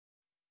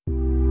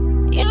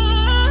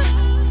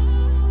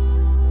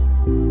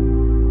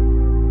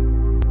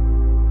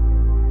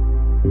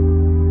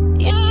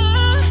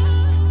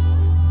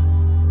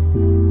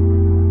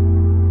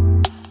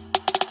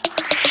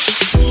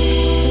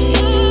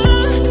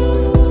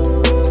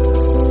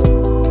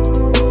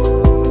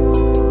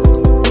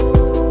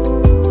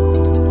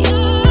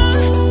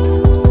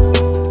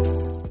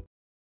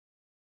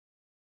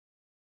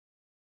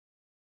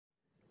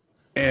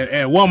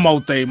And one more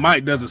thing,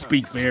 Mike doesn't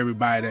speak for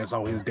everybody that's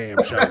on his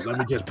damn show. Let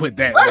me just put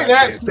that. Say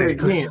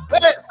that again.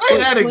 Say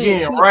that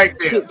again right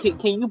there.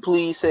 Can you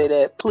please say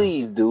that?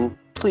 Please do.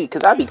 Please,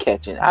 because I be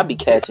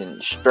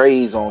catching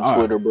strays on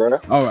Twitter, bro.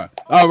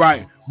 All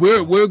right.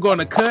 We're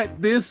gonna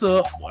cut this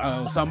up.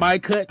 Somebody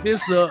cut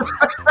this up.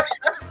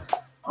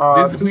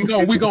 We're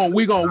gonna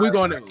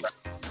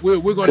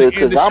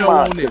end the show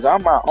on this. Because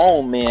I'm my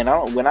own man.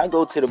 When I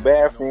go to the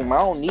bathroom, I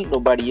don't need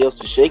nobody else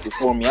to shake it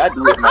for me. I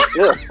do it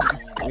myself.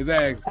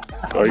 Exactly.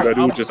 All you gotta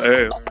do is just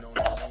ask.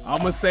 I'm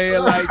gonna say it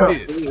like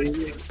this: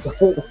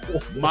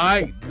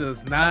 Mike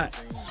does not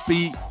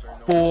speak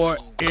for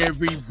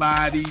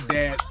everybody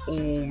that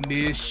on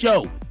this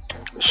show.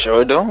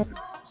 Sure don't.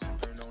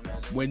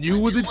 When you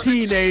was a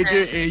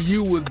teenager and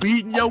you was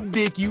beating your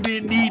dick, you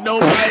didn't need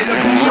nobody to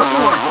be your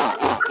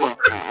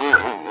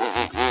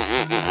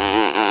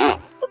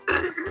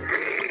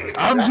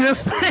I'm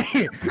just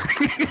saying.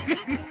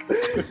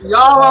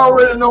 Y'all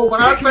already know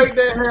when I take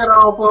that hat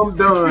off, I'm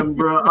done,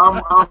 bro.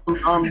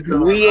 I'm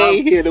done. We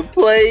ain't here to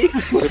play.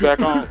 Put it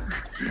back on.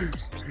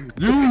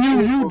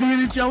 You did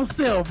it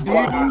yourself,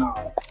 didn't you?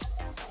 Wow.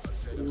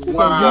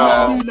 So you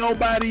don't need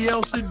nobody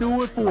else to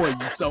do it for you.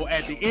 So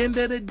at the end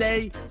of the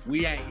day,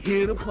 we ain't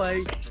here to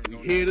play. We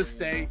here to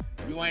stay.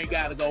 You ain't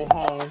gotta go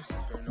home.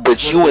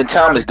 But you and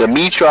Thomas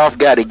Dimitrov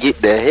gotta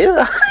get the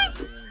hell.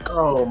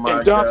 Oh my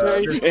and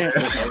Dante,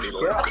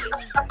 God.